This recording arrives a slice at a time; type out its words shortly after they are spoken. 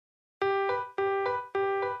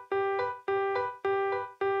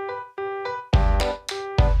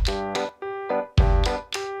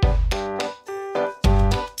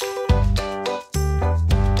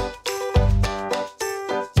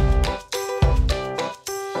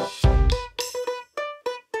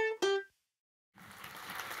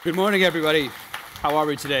Good morning, everybody. How are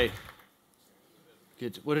we today?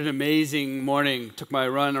 Good. What an amazing morning. Took my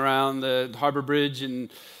run around the Harbor Bridge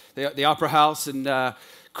and the Opera House, and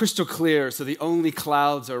crystal clear, so the only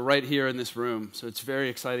clouds are right here in this room. So it's very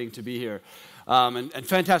exciting to be here. And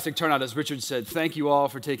fantastic turnout, as Richard said. Thank you all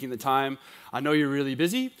for taking the time. I know you're really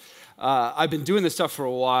busy. I've been doing this stuff for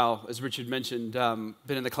a while, as Richard mentioned.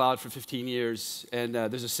 Been in the cloud for 15 years, and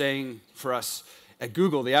there's a saying for us at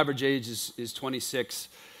Google, the average age is 26.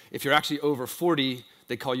 If you're actually over 40,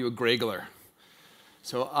 they call you a Greygler.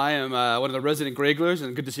 So I am one of the resident Greyglers,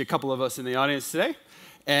 and good to see a couple of us in the audience today.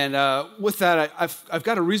 And with that, I've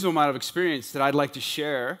got a reasonable amount of experience that I'd like to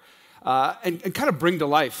share and kind of bring to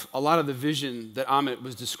life a lot of the vision that Amit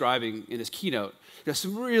was describing in his keynote. There's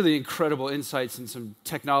some really incredible insights and some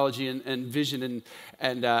technology and vision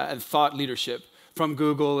and thought leadership from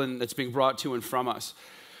Google, and that's being brought to and from us.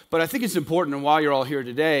 But I think it's important, and why you're all here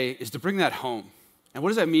today, is to bring that home. And what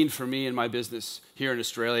does that mean for me and my business here in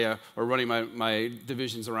Australia or running my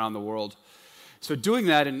divisions around the world? So doing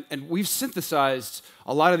that, and we've synthesized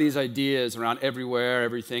a lot of these ideas around everywhere,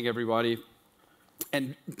 everything, everybody,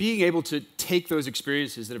 and being able to take those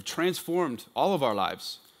experiences that have transformed all of our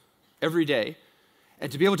lives every day,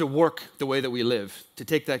 and to be able to work the way that we live, to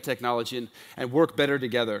take that technology and work better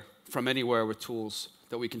together from anywhere with tools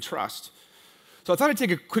that we can trust. So I thought I'd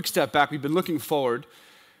take a quick step back. We've been looking forward.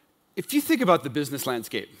 If you think about the business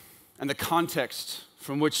landscape and the context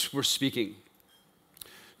from which we're speaking,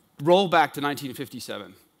 roll back to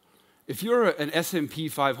 1957. If you're an S&P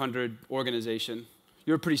 500 organization,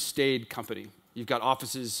 you're a pretty staid company. You've got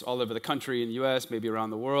offices all over the country in the US, maybe around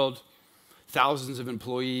the world, thousands of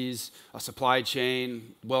employees, a supply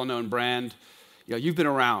chain, well-known brand. You know, you've been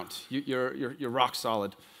around. You're rock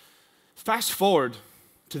solid. Fast forward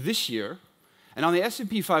to this year, and on the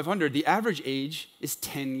S&P 500, the average age is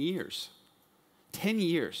 10 years. 10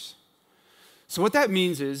 years. So what that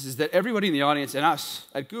means is that everybody in the audience and us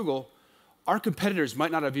at Google, our competitors might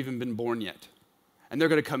not have even been born yet. And they're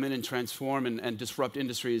going to come in and transform and disrupt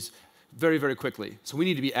industries very, very quickly. So we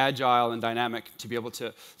need to be agile and dynamic to be able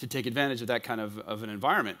to take advantage of that kind of an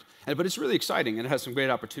environment. But it's really exciting, and it has some great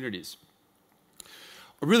opportunities.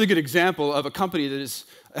 A really good example of a company that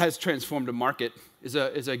has transformed a market is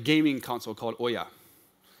a gaming console called Ouya.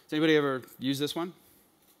 Has anybody ever used this one?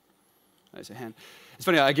 Nice a hand. It's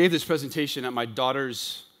funny, I gave this presentation at my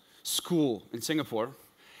daughter's school in Singapore,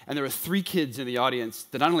 and there were 3 kids in the audience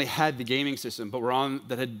that not only had the gaming system, but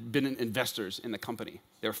that had been investors in the company.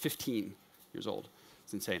 They were 15 years old.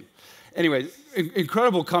 It's insane. Anyway,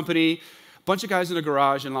 incredible company. Bunch of guys in a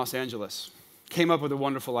garage in Los Angeles came up with a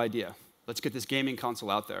wonderful idea. Let's get this gaming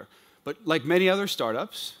console out there. But like many other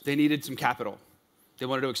startups, they needed some capital. They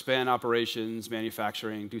wanted to expand operations,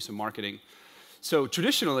 manufacturing, do some marketing. So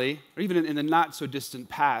traditionally, or even in the not so distant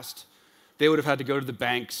past, they would have had to go to the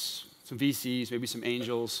banks, some VCs, maybe some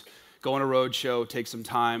angels, go on a road show, take some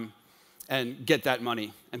time, and get that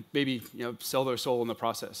money, and maybe sell their soul in the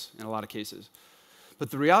process in a lot of cases. But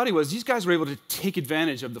the reality was these guys were able to take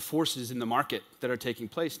advantage of the forces in the market that are taking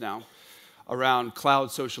place now around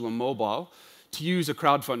cloud, social, and mobile to use a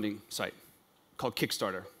crowdfunding site called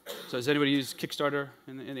Kickstarter. So has anybody used Kickstarter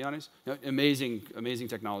in the audience? Amazing, amazing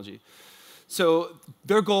technology. So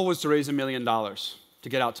their goal was to raise $1 million to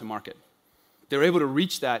get out to market. They were able to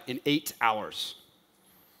reach that in 8 hours.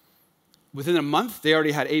 Within a month, they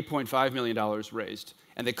already had $8.5 million raised,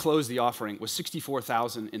 and they closed the offering with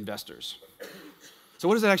 64,000 investors. So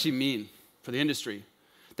what does that actually mean for the industry?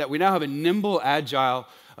 That we now have a nimble, agile,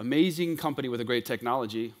 amazing company with a great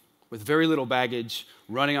technology, with very little baggage,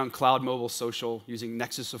 running on cloud, mobile, social, using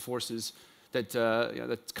nexus of forces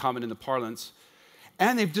that's common in the parlance.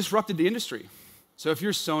 And they've disrupted the industry. So if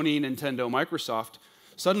you're Sony, Nintendo, Microsoft,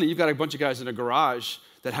 suddenly you've got a bunch of guys in a garage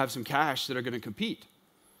that have some cash that are going to compete.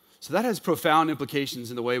 So that has profound implications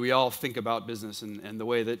in the way we all think about business and the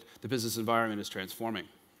way that the business environment is transforming.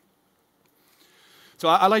 So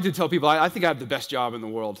I like to tell people, I think I have the best job in the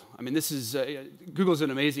world. I mean, Google's an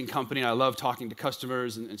amazing company. I love talking to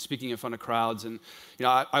customers and speaking in front of crowds. And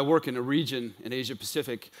I work in a region in Asia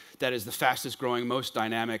Pacific that is the fastest growing, most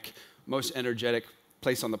dynamic, most energetic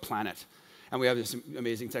place on the planet. And we have this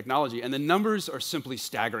amazing technology. And the numbers are simply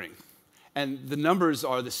staggering. And the numbers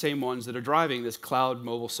are the same ones that are driving this cloud,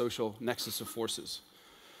 mobile, social nexus of forces.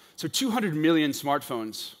 So 200 million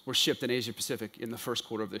smartphones were shipped in Asia Pacific in the first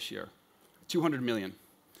quarter of this year. 200 million.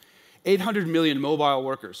 800 million mobile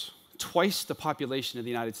workers, twice the population of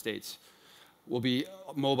the United States, will be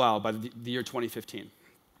mobile by the year 2015.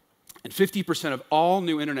 And 50% of all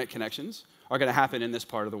new internet connections are going to happen in this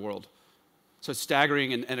part of the world. So it's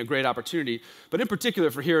staggering and a great opportunity. But in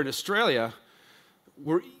particular for here in Australia,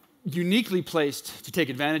 we're uniquely placed to take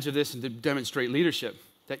advantage of this and to demonstrate leadership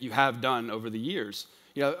that you have done over the years.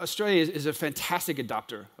 Australia is a fantastic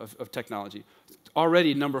adopter of technology.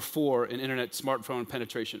 Already number 4 in internet smartphone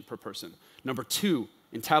penetration per person. Number 2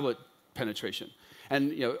 in tablet penetration.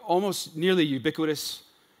 And almost nearly ubiquitous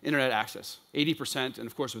internet access, 80%, and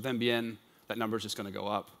of course with NBN, that number is just going to go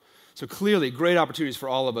up. So clearly, great opportunities for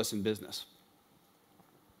all of us in business.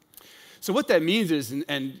 So what that means is,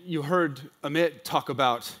 and you heard Amit talk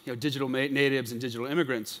about digital natives and digital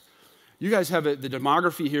immigrants. You guys have the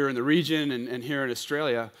demography here in the region and here in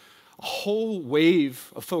Australia, a whole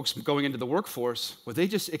wave of folks going into the workforce where they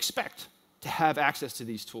just expect to have access to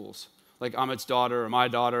these tools, like Amit's daughter or my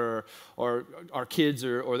daughter or our kids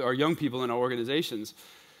or our young people in our organizations.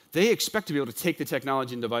 They expect to be able to take the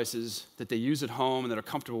technology and devices that they use at home and that are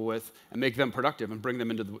comfortable with and make them productive and bring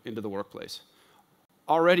them into the workplace.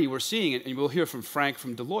 Already we're seeing it, and we'll hear from Frank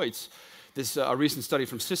from Deloitte, a recent study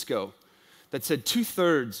from Cisco that said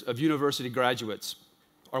 2/3 of university graduates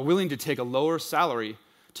are willing to take a lower salary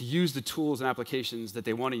to use the tools and applications that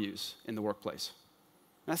they want to use in the workplace.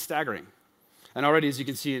 That's staggering. And already, as you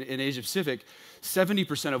can see in Asia Pacific,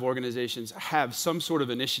 70% of organizations have some sort of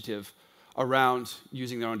initiative around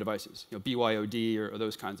using their own devices, BYOD or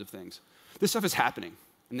those kinds of things. This stuff is happening.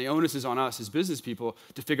 And the onus is on us as business people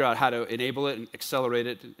to figure out how to enable it and accelerate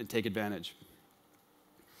it and take advantage.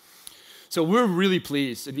 So we're really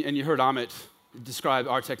pleased, and you heard Amit describe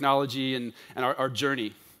our technology and our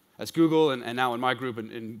journey as Google and now in my group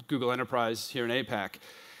in Google Enterprise here in APAC.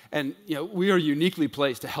 And we are uniquely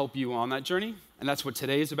placed to help you on that journey, and that's what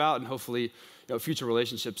today is about, and hopefully future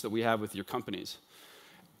relationships that we have with your companies.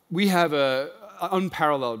 We have an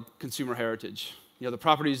unparalleled consumer heritage. The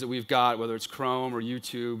properties that we've got, whether it's Chrome or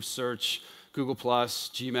YouTube, Search, Google+,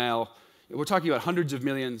 Gmail, we're talking about hundreds of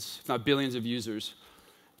millions, if not billions of users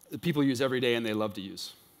that people use every day and they love to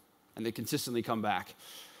use. And they consistently come back.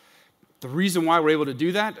 The reason why we're able to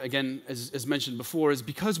do that, again, as mentioned before, is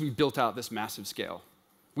because we built out this massive scale.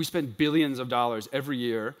 We spend billions of dollars every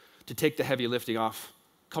year to take the heavy lifting off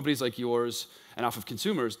companies like yours and off of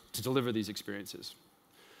consumers to deliver these experiences.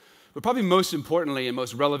 But probably most importantly and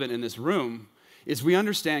most relevant in this room is we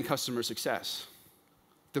understand customer success.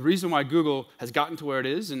 The reason why Google has gotten to where it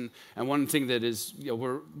is, and one thing that is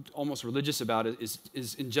we're almost religious about it,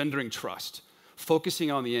 is engendering trust, focusing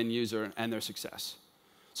on the end user and their success.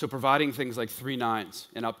 So providing things like 3 nines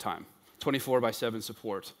in uptime, 24/7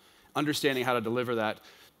 support, understanding how to deliver that,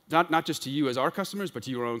 not just to you as our customers, but to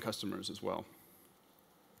your own customers as well.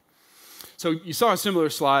 So you saw a similar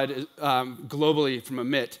slide globally from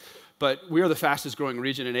Amit. But we are the fastest growing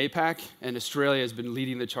region in APAC, and Australia has been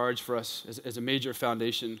leading the charge for us as a major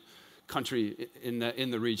foundation country in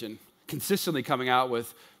the region, consistently coming out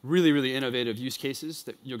with really, really innovative use cases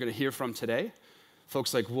that you're going to hear from today.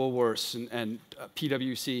 Folks like Woolworths and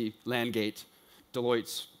PwC, Landgate,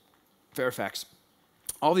 Deloitte, Fairfax.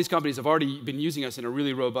 All these companies have already been using us in a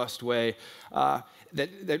really robust way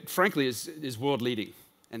that frankly is world leading,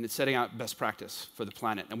 and it's setting out best practice for the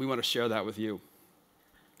planet, and we want to share that with you.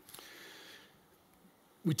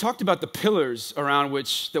 We talked about the pillars around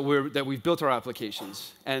which that we've built our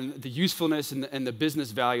applications and the usefulness and the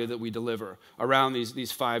business value that we deliver around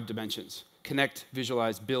these 5 dimensions: connect,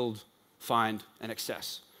 visualize, build, find, and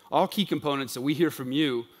access. All key components that we hear from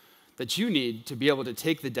you that you need to be able to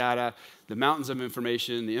take the data, the mountains of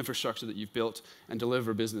information, the infrastructure that you've built, and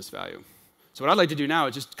deliver business value. So what I'd like to do now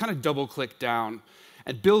is just kind of double-click down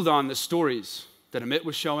and build on the stories that Amit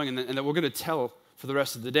was showing and that we're going to tell for the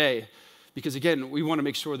rest of the day. Because again, we want to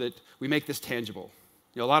make sure that we make this tangible.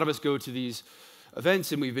 A lot of us go to these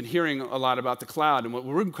events and we've been hearing a lot about the cloud, and what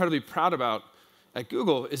we're incredibly proud about at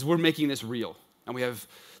Google is we're making this real. And we have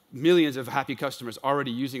millions of happy customers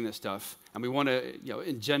already using this stuff, and we want to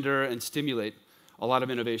engender and stimulate a lot of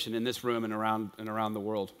innovation in this room and around the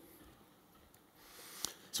world.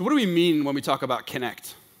 So what do we mean when we talk about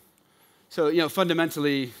connect? So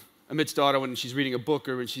fundamentally, Amit's daughter, when she's reading a book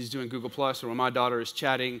or when she's doing Google+, or when my daughter is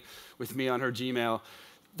chatting with me on her Gmail,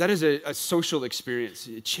 that is a social experience.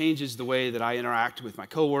 It changes the way that I interact with my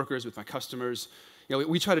coworkers, with my customers.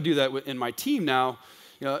 We try to do that in my team now.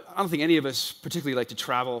 I don't think any of us particularly like to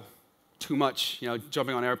travel too much,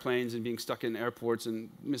 jumping on airplanes and being stuck in airports and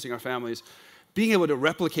missing our families. Being able to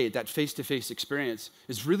replicate that face-to-face experience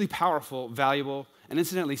is really powerful, valuable, and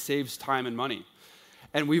incidentally saves time and money.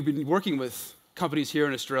 And we've been working with companies here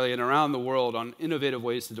in Australia and around the world on innovative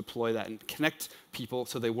ways to deploy that and connect people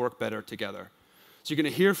so they work better together. So you're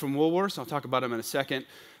going to hear from Woolworths. I'll talk about them in a second.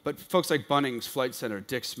 But folks like Bunnings, Flight Centre,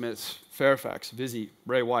 Dick Smith, Fairfax, Visi,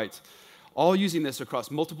 Ray White, all using this across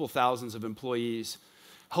multiple thousands of employees,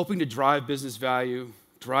 helping to drive business value,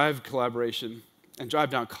 drive collaboration, and drive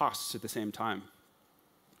down costs at the same time.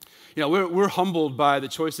 You know, we're humbled by the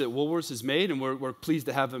choice that Woolworths has made, and we're pleased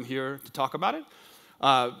to have them here to talk about it.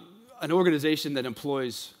 An organization that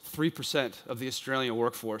employs 3% of the Australian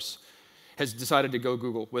workforce has decided to go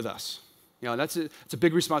Google with us. You know, it's a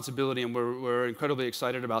big responsibility, and we're incredibly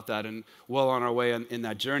excited about that and well on our way in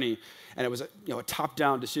that journey. And it was a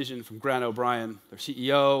top-down decision from Grant O'Brien, their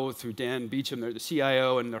CEO, through Dan Beecham, the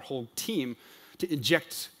CIO, and their whole team to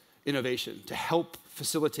inject innovation, to help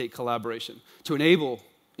facilitate collaboration, to enable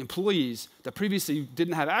employees that previously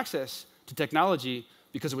didn't have access to technology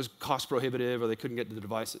because it was cost prohibitive or they couldn't get to the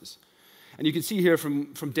devices. And you can see here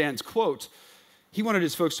from Dan's quote, he wanted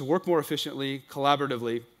his folks to work more efficiently,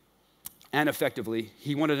 collaboratively, and effectively.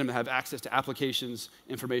 He wanted them to have access to applications,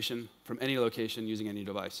 information from any location using any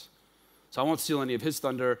device. So I won't steal any of his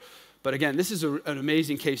thunder, but again, this is an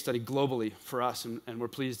amazing case study globally for us, and we're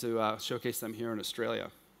pleased to showcase them here in Australia.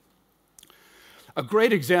 A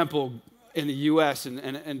great example in the US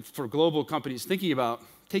and for global companies thinking about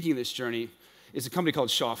taking this journey is a company called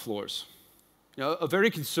Shaw Floors. You know, a very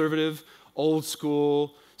conservative, old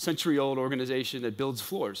school, century-old organization that builds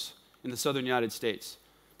floors in the southern United States.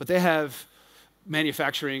 But they have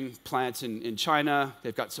manufacturing plants in China,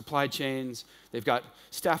 they've got supply chains, they've got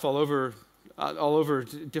staff all over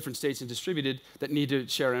different states and distributed that need to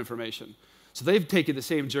share information. So they've taken the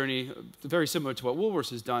same journey, very similar to what Woolworths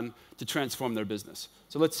has done, to transform their business.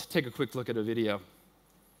 So let's take a quick look at a video.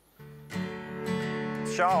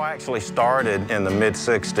 Shaw actually started in the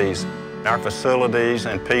mid-'60s. Our facilities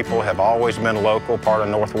and people have always been local, part of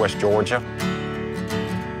Northwest Georgia.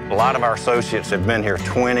 A lot of our associates have been here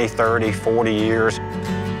 20, 30, 40 years,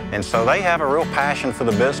 and so they have a real passion for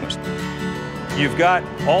the business. You've got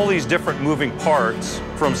all these different moving parts,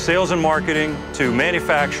 from sales and marketing to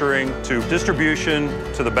manufacturing to distribution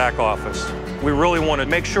to the back office. We really want to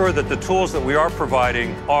make sure that the tools that we are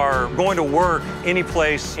providing are going to work any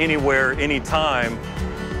place, anywhere, anytime.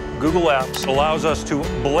 Google Apps allows us to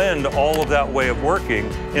blend all of that way of working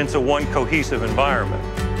into one cohesive environment.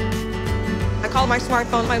 I call my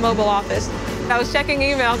smartphone my mobile office. I was checking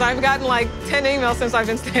emails. I've gotten like 10 emails since I've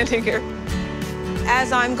been standing here.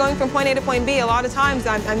 As I'm going from point A to point B, a lot of times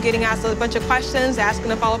I'm getting asked a bunch of questions, asking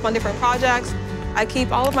to follow up on different projects. I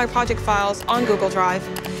keep all of my project files on Google Drive,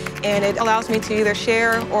 and it allows me to either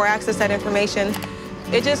share or access that information.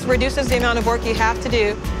 It just reduces the amount of work you have to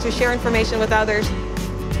do to share information with others.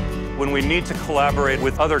 When we need to collaborate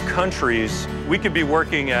with other countries, we could be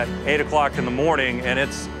working at 8 o'clock in the morning and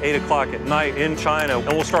it's 8 o'clock at night in China, and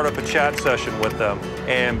we'll start up a chat session with them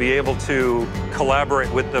and be able to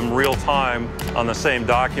collaborate with them real time on the same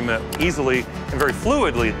document easily and very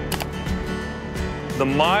fluidly. The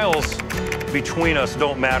miles between us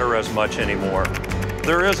don't matter as much anymore.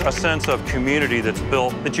 There is a sense of community that's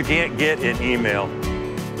built that you can't get in email.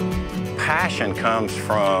 Passion comes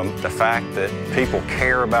from the fact that people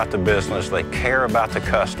care about the business, they care about the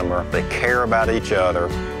customer, they care about each other.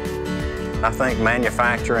 I think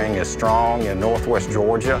manufacturing is strong in Northwest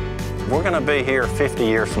Georgia. We're going to be here 50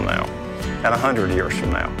 years from now and 100 years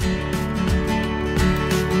from now.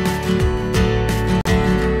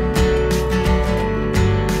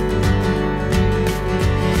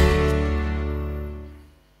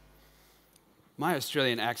 My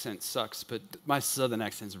Australian accent sucks, but my southern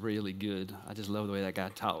accent's really good. I just love the way that guy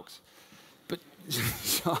talks. But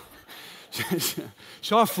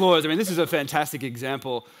Shaw Floors, I mean, this is a fantastic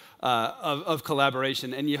example of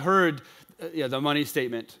collaboration. And you heard the money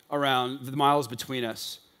statement around the miles between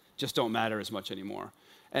us just don't matter as much anymore.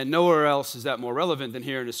 And nowhere else is that more relevant than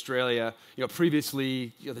here in Australia. You know,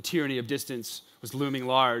 previously, the tyranny of distance was looming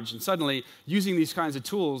large, and suddenly, using these kinds of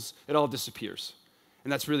tools, it all disappears.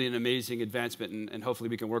 And that's really an amazing advancement, and hopefully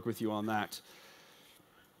we can work with you on that.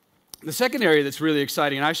 The second area that's really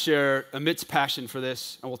exciting, and I share Amit's passion for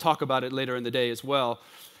this, and we'll talk about it later in the day as well.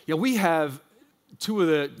 You know, we have two of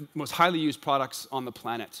the most highly used products on the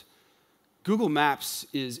planet. Google Maps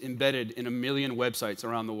is embedded in 1 million websites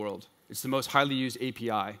around the world. It's the most highly used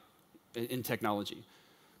API in technology.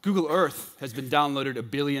 Google Earth has been downloaded 1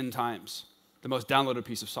 billion times, the most downloaded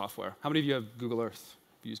piece of software. How many of you have Google Earth?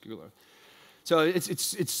 Use Google Earth? So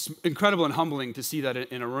it's incredible and humbling to see that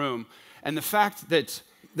in a room. And the fact that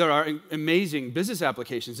there are amazing business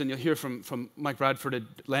applications, and you'll hear from Mike Bradford at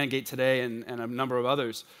Landgate today and a number of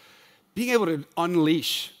others, being able to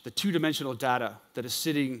unleash the two-dimensional data that is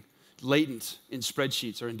sitting latent in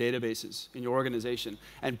spreadsheets or in databases in your organization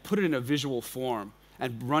and put it in a visual form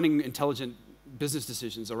and running intelligent business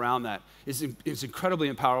decisions around that is incredibly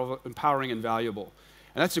empowering and valuable.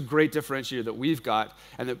 And that's a great differentiator that we've got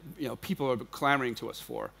and that people are clamoring to us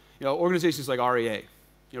for. Organizations like REA,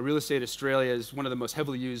 Real Estate Australia is one of the most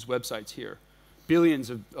heavily used websites here. Billions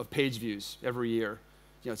of page views every year.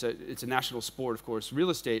 It's a national sport, of course, real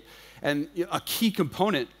estate. And a key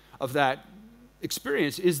component of that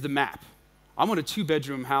experience is the map. I'm on a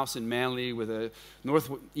 2-bedroom house in Manly with a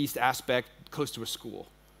northeast aspect close to a school.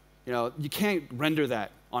 You can't render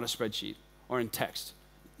that on a spreadsheet or in text.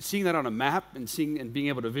 Seeing that on a map and being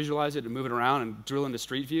able to visualize it and move it around and drill into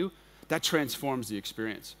Street View, that transforms the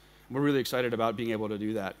experience. We're really excited about being able to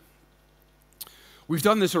do that. We've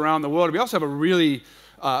done this around the world. We also have a really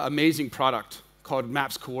amazing product called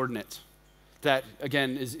Maps Coordinate that,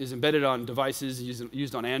 again, is embedded on devices,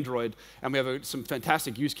 used on Android. And we have some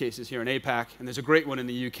fantastic use cases here in APAC. And there's a great one in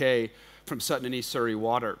the UK from Sutton and East Surrey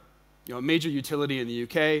Water. A major utility in the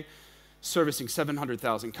UK, servicing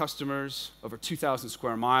 700,000 customers, over 2,000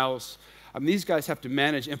 square miles. These guys have to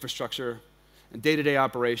manage infrastructure and day-to-day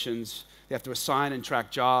operations. They have to assign and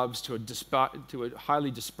track jobs to a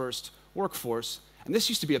highly dispersed workforce. And this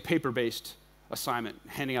used to be a paper-based assignment,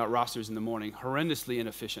 handing out rosters in the morning, horrendously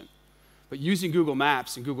inefficient. But using Google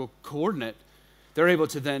Maps and Google Coordinate, they're able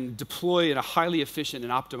to then deploy in a highly efficient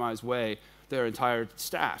and optimized way their entire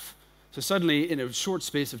staff. So suddenly, in a short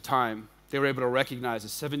space of time, they were able to recognize a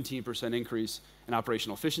 17% increase in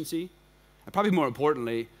operational efficiency, and probably more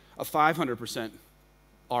importantly, a 500%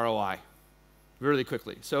 ROI really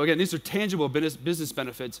quickly. So again, these are tangible business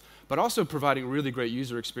benefits, but also providing really great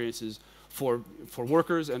user experiences for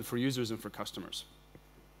workers and for users and for customers.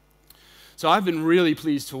 So I've been really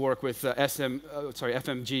pleased to work with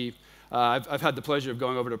FMG. I've had the pleasure of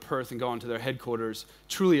going over to Perth and going to their headquarters.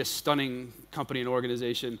 Truly a stunning company and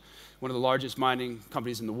organization, one of the largest mining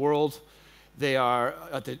companies in the world. They are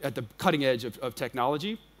at the cutting edge of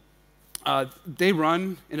technology. They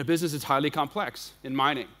run in a business that's highly complex in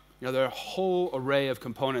mining. There are a whole array of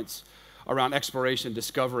components around exploration,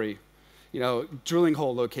 discovery, drilling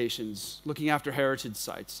hole locations, looking after heritage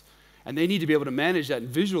sites. And they need to be able to manage that and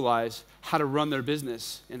visualize how to run their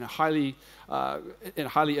business in a highly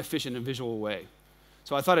efficient and visual way.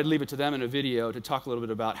 So I thought I'd leave it to them in a video to talk a little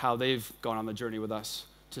bit about how they've gone on the journey with us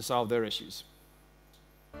to solve their issues.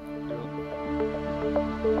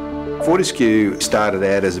 Fortescue started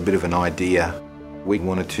out as a bit of an idea. We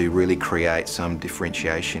wanted to really create some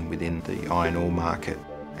differentiation within the iron ore market,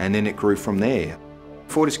 and then it grew from there.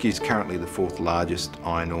 Fortescue is currently the 4th largest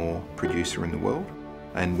iron ore producer in the world,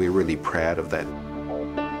 and we're really proud of that.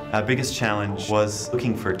 Our biggest challenge was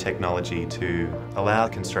looking for technology to allow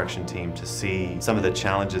the construction team to see some of the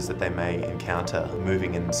challenges that they may encounter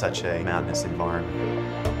moving in such a mountainous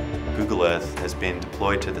environment. Google Earth has been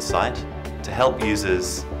deployed to the site to help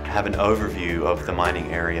users have an overview of the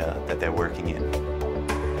mining area that they're working in.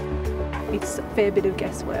 It's a fair bit of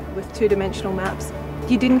guesswork with 2-dimensional maps.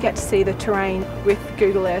 You didn't get to see the terrain with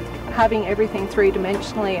Google Earth. Having everything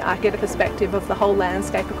 3-dimensionally, I get a perspective of the whole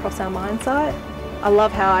landscape across our mine site. I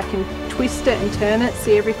love how I can twist it and turn it,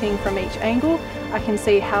 see everything from each angle. I can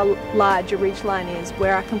see how large a ridgeline is,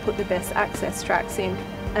 where I can put the best access tracks in,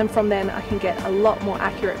 and from then I can get a lot more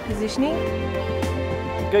accurate positioning.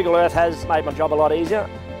 Google Earth has made my job a lot easier.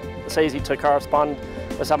 It's easy to correspond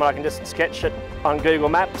with someone. I can just sketch it on Google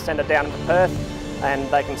Maps, send it down to Perth, and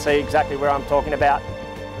they can see exactly where I'm talking about.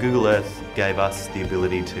 Google Earth gave us the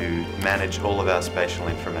ability to manage all of our spatial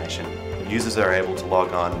information. Users are able to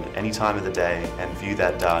log on any time of the day and view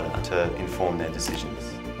that data to inform their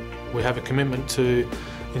decisions. We have a commitment to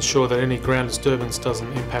ensure that any ground disturbance doesn't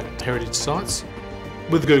impact heritage sites.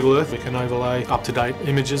 With Google Earth, we can overlay up-to-date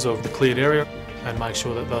images of the cleared area and make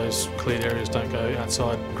sure that those cleared areas don't go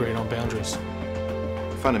outside agreed-on boundaries.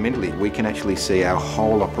 Fundamentally, we can actually see our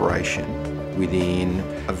whole operation within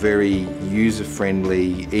a very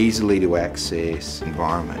user-friendly, easily to access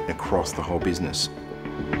environment across the whole business.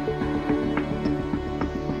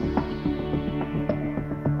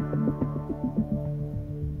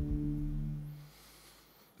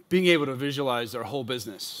 Being able to visualize our whole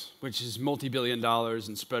business, which is multi-billion dollars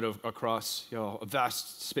and spread across a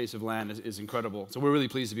vast space of land, is incredible. So we're really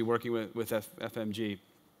pleased to be working with FMG.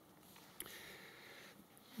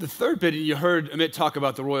 The third bit, you heard Amit talk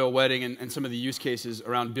about the royal wedding and some of the use cases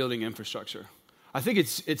around building infrastructure. I think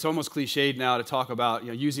it's almost cliched now to talk about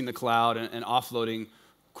using the cloud and offloading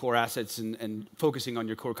core assets and focusing on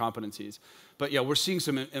your core competencies. But we're seeing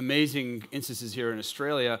some amazing instances here in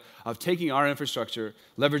Australia of taking our infrastructure,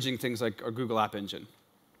 leveraging things like our Google App Engine,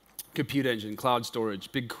 Compute Engine, cloud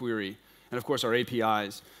storage, BigQuery, and of course our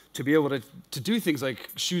APIs, to be able to do things like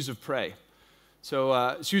shoes of prey.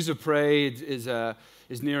 So shoes of prey is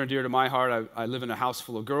near and dear to my heart. I live in a house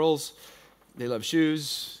full of girls. they love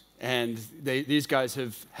shoes, and these guys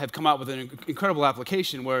have come out with an incredible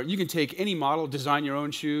application where you can take any model, design your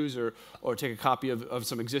own shoes, or take a copy of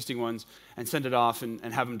some existing ones and send it off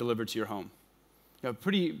and have them delivered to your home.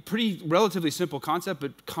 Pretty relatively simple concept,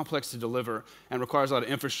 but complex to deliver and requires a lot of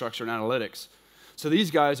infrastructure and analytics. So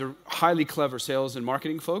these guys are highly clever sales and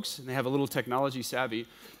marketing folks, and they have a little technology savvy,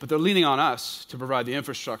 but they're leaning on us to provide the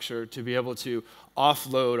infrastructure to be able to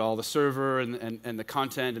offload all the server and the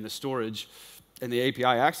content and the storage and the API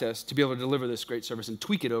access to be able to deliver this great service and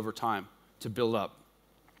tweak it over time to build up.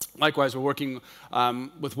 Likewise, we're working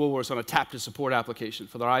with Woolworths on a tap-to-support application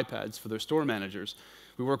for their iPads, for their store managers.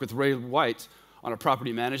 We work with Ray White on a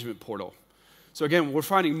property management portal. So again, we're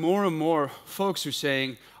finding more and more folks who are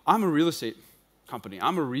saying, I'm a real estate company,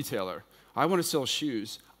 I'm a retailer, I want to sell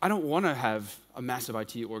shoes. I don't want to have a massive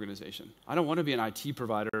IT organization. I don't want to be an IT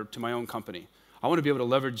provider to my own company. I want to be able to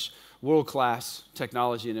leverage world-class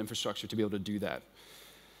technology and infrastructure to be able to do that.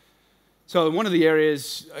 So one of the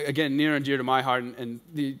areas, again, near and dear to my heart, and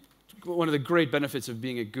one of the great benefits of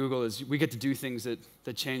being at Google is we get to do things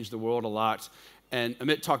that change the world a lot. And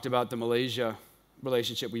Amit talked about the Malaysia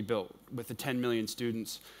relationship we built with the 10 million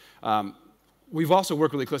students. We've also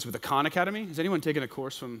worked really closely with the Khan Academy. Has anyone taken a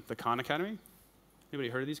course from the Khan Academy? Anybody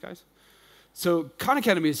heard of these guys? So Khan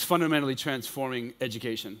Academy is fundamentally transforming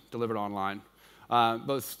education delivered online,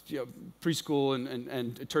 both preschool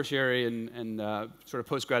and tertiary and sort of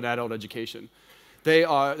post-grad adult education. They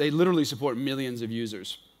literally support millions of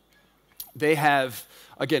users. They have,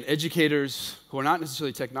 again, educators who are not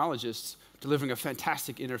necessarily technologists delivering a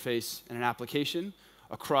fantastic interface and an application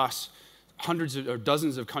across hundreds or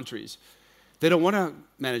dozens of countries. They don't want to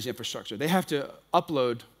manage infrastructure. They have to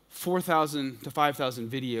upload 4,000 to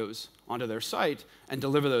 5,000 videos onto their site and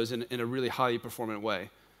deliver those in a really highly performant way.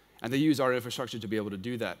 And they use our infrastructure to be able to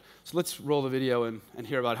do that. So let's roll the video and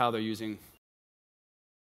hear about how they're using.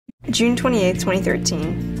 June 28,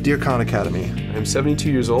 2013. Dear Khan Academy, I'm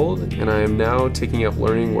 72 years old, and I am now taking up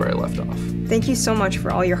learning where I left off. Thank you so much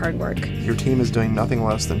for all your hard work. Your team is doing nothing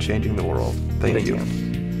less than changing the world. Thank you.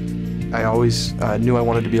 I always knew I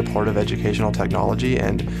wanted to be a part of educational technology,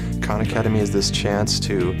 and Khan Academy is this chance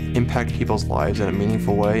to impact people's lives in a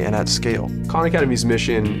meaningful way and at scale. Khan Academy's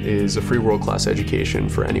mission is a free world-class education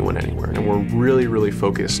for anyone, anywhere, and we're really, really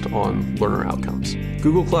focused on learner outcomes.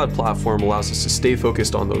 Google Cloud Platform allows us to stay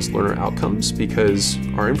focused on those learner outcomes because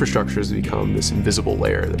our infrastructure has become this invisible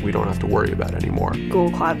layer that we don't have to worry about anymore.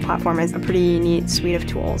 Google Cloud Platform is a pretty neat suite of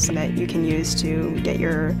tools that you can use to get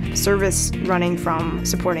your service running from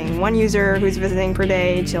supporting one user who's visiting per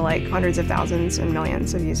day to like hundreds of thousands and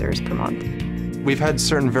millions of users per month. We've had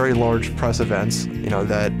certain very large press events,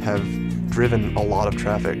 that have driven a lot of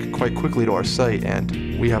traffic quite quickly to our site,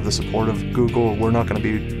 and we have the support of Google. We're not going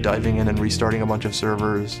to be diving in and restarting a bunch of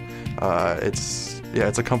servers.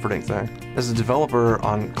 It's a comforting thing. As a developer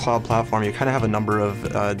on Cloud Platform, you kind of have a number of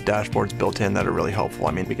dashboards built in that are really helpful.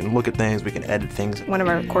 I mean, we can look at things, we can edit things. One of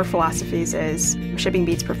our core philosophies is shipping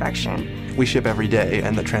beats perfection. We ship every day,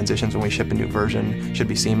 and the transitions when we ship a new version should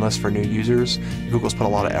be seamless for new users. Google's put a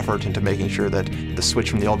lot of effort into making sure that the switch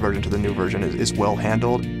from the old version to the new version is well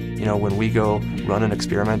handled. When we go run an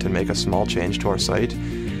experiment and make a small change to our site,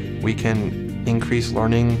 we can increase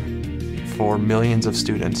learning for millions of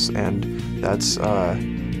students, and that's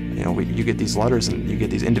you get these letters and you get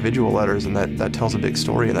these individual letters, and that tells a big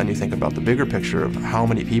story, and then you think about the bigger picture of how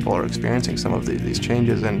many people are experiencing some of these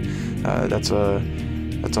changes, and that's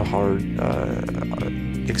a hard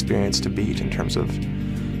experience to beat in terms of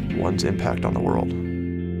one's impact on the world.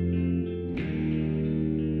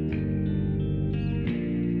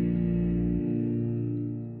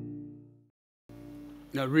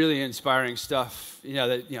 Really inspiring stuff.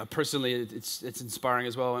 Personally, it's inspiring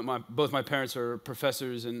as well. Both my parents are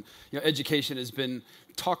professors, and education has been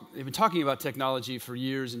they've been talking about technology for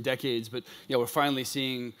years and decades, but we're finally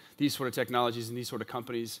seeing these sort of technologies and these sort of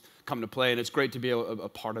companies come to play, and it's great to be a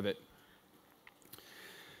part of it.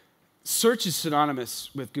 Search is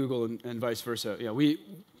synonymous with Google and vice versa.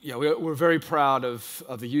 We're very proud of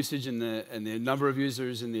the usage and the number of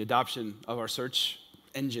users and the adoption of our search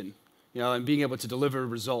engine. And being able to deliver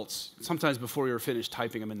results, sometimes before you're finished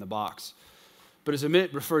typing them in the box. But as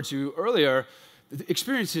Amit referred to earlier, the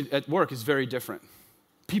experience at work is very different.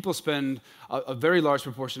 People spend a very large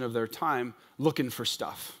proportion of their time looking for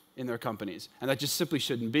stuff in their companies, and that just simply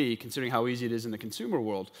shouldn't be, considering how easy it is in the consumer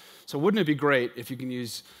world. So wouldn't it be great if you can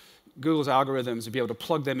use Google's algorithms and be able to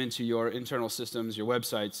plug them into your internal systems, your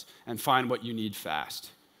websites, and find what you need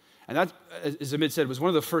fast? And that, as Amit said, was one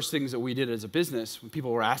of the first things that we did as a business when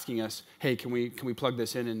people were asking us, hey, can we plug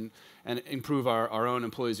this in and improve our own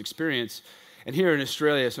employees' experience? And here in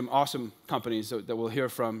Australia, some awesome companies that we'll hear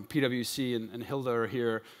from, PwC and Hilda are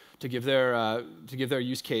here to give their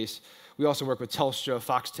use case. We also work with Telstra,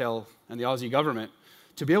 Foxtel, and the Aussie government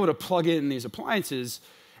to be able to plug in these appliances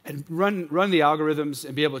and run the algorithms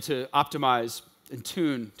and be able to optimize and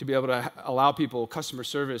tune to be able to allow people, customer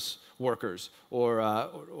service workers or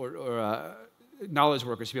knowledge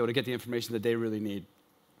workers, to be able to get the information that they really need.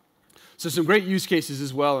 So some great use cases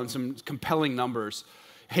as well and some compelling numbers.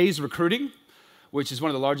 Hayes Recruiting, which is one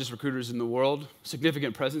of the largest recruiters in the world,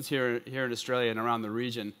 significant presence here in Australia and around the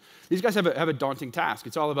region. These guys have a daunting task.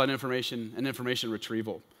 It's all about information and information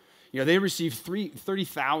retrieval. They receive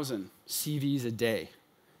 30,000 CVs a day.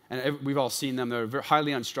 And we've all seen them. They're very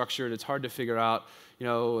highly unstructured. It's hard to figure out,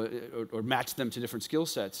 or match them to different skill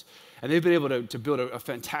sets. And they've been able to build a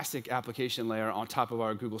fantastic application layer on top of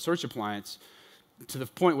our Google Search appliance to the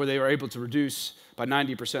point where they were able to reduce by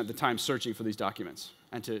 90% the time searching for these documents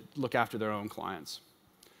and to look after their own clients.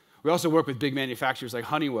 We also work with big manufacturers like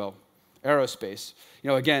Honeywell, Aerospace.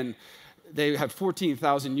 Again, they have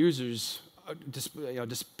 14,000 users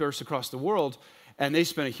dispersed across the world, and they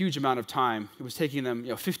spent a huge amount of time. It was taking them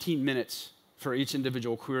 15 minutes for each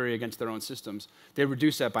individual query against their own systems. They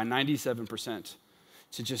reduced that by 97%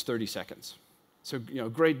 to just 30 seconds. So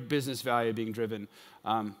great business value being driven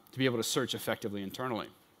to be able to search effectively internally.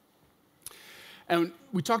 And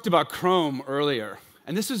we talked about Chrome earlier,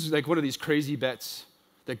 and this is like one of these crazy bets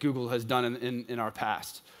that Google has done in our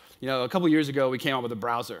past. A couple years ago, we came out with a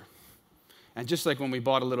browser. And just like when we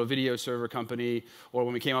bought a little video server company or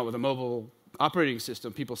when we came out with a mobile operating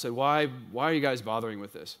system, people said, why are you guys bothering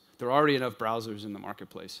with this? There are already enough browsers in the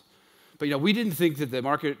marketplace. But we didn't think that the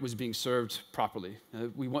market was being served properly.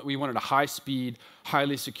 We wanted a high-speed,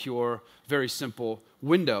 highly secure, very simple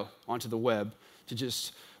window onto the web to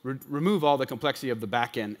just remove all the complexity of the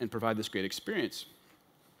back end and provide this great experience.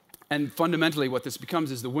 And fundamentally, what this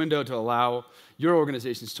becomes is the window to allow your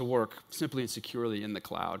organizations to work simply and securely in the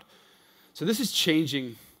cloud. So this is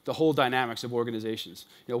changing the whole dynamics of organizations.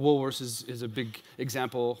 Woolworths is a big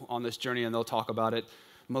example on this journey, and they'll talk about it.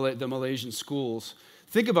 The Malaysian schools.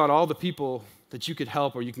 Think about all the people that you could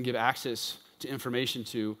help or you can give access to information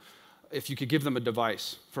to if you could give them a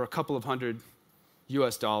device for a couple of $100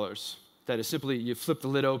 US. That is simply, you flip the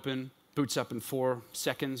lid open, boots up in 4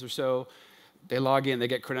 seconds or so, they log in, they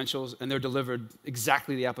get credentials, and they're delivered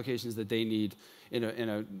exactly the applications that they need in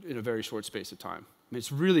a very short space of time. I mean,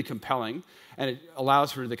 it's really compelling, and it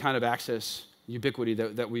allows for the kind of access ubiquity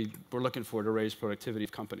that we're looking for to raise productivity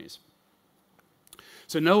of companies.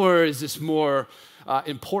 So nowhere is this more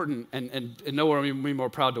important, and nowhere are we more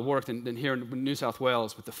proud to work than here in New South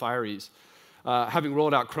Wales with the Fireys. Having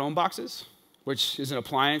rolled out Chrome boxes, which is an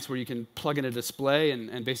appliance where you can plug in a display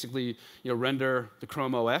and basically render the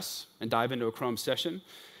Chrome OS and dive into a Chrome session.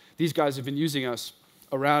 These guys have been using us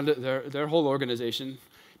around their whole organization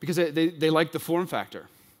because they like the form factor.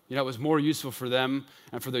 It was more useful for them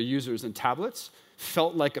and for their users than tablets.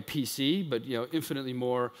 Felt like a PC, but infinitely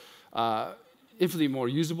more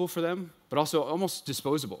usable for them, but also almost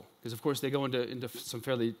disposable, because of course they go into some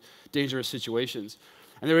fairly dangerous situations.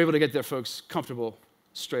 And they were able to get their folks comfortable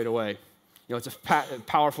straight away. It's a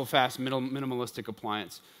powerful, fast, minimalistic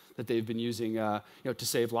appliance that they've been using to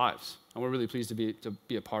save lives. And we're really pleased to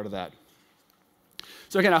be a part of that.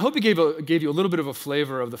 So again, I hope it gave you a little bit of a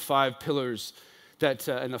flavor of the 5 pillars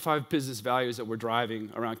and the 5 business values that we're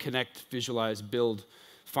driving around connect, visualize, build,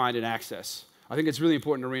 find, and access. I think it's really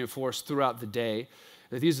important to reinforce throughout the day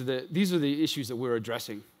that these are the issues that we're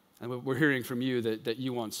addressing and we're hearing from you that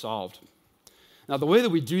you want solved. Now, the way that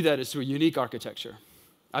we do that is through a unique architecture.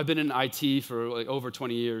 I've been in IT for over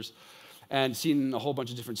 20 years and seen a whole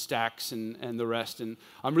bunch of different stacks and the rest, and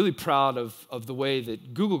I'm really proud of the way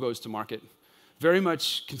that Google goes to market, very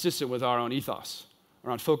much consistent with our own ethos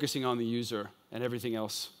around focusing on the user, and everything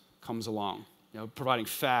else comes along, providing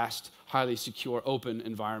fast, highly secure, open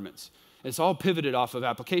environments. It's all pivoted off of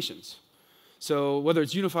applications. So whether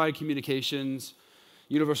it's unified communications,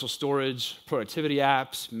 universal storage, productivity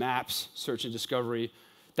apps, maps, search and discovery,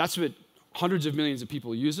 that's what hundreds of millions of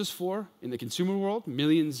people use this for in the consumer world,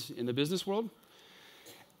 millions in the business world.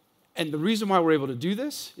 And the reason why we're able to do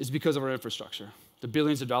this is because of our infrastructure, the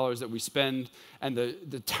billions of dollars that we spend, and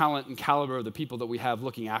the talent and caliber of the people that we have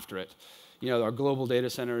looking after it. Our global data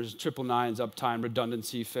centers, 999s, uptime,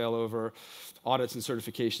 redundancy, failover, audits and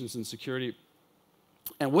certifications and security.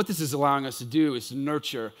 And what this is allowing us to do is to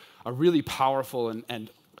nurture a really powerful and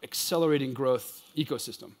accelerating growth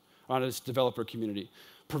ecosystem around this developer community,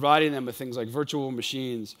 providing them with things like virtual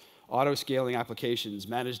machines, auto-scaling applications,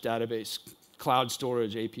 managed database, cloud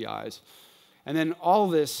storage, APIs. And then all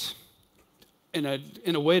this in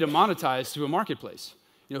a way to monetize through a marketplace.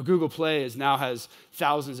 You know, Google Play now has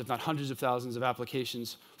thousands, if not hundreds of thousands of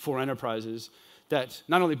applications for enterprises that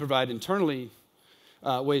not only provide internally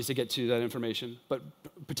ways to get to that information, but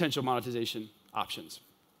potential monetization options.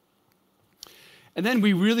 And then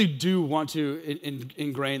we really do want to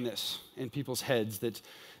ingrain this in people's heads, that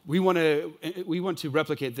we want to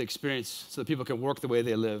replicate the experience so that people can work the way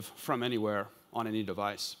they live from anywhere on any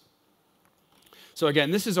device. So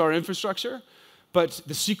again, this is our infrastructure, but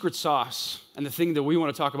the secret sauce and the thing that we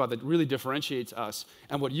want to talk about that really differentiates us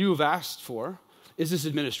and what you have asked for is this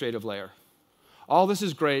administrative layer. All this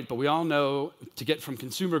is great, but we all know to get from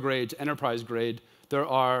consumer grade to enterprise grade, there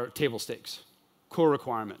are table stakes, core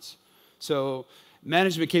requirements. So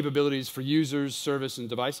management capabilities for users, service, and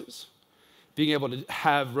devices, being able to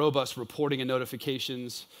have robust reporting and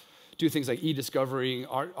notifications, do things like e-discovery,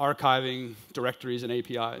 archiving, directories, and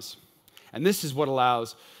APIs. And this is what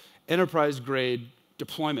allows enterprise-grade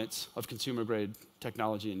deployments of consumer-grade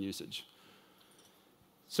technology and usage.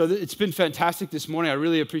 So it's been fantastic this morning. I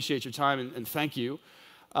really appreciate your time, and thank you.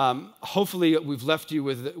 Hopefully, we've left you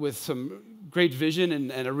with some great vision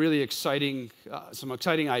and a really some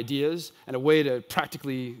exciting ideas and a way to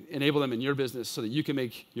practically enable them in your business so that you can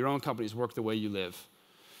make your own companies work the way you live.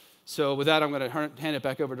 So with that, I'm going to hand it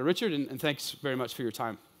back over to Richard, and thanks very much for your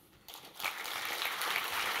time.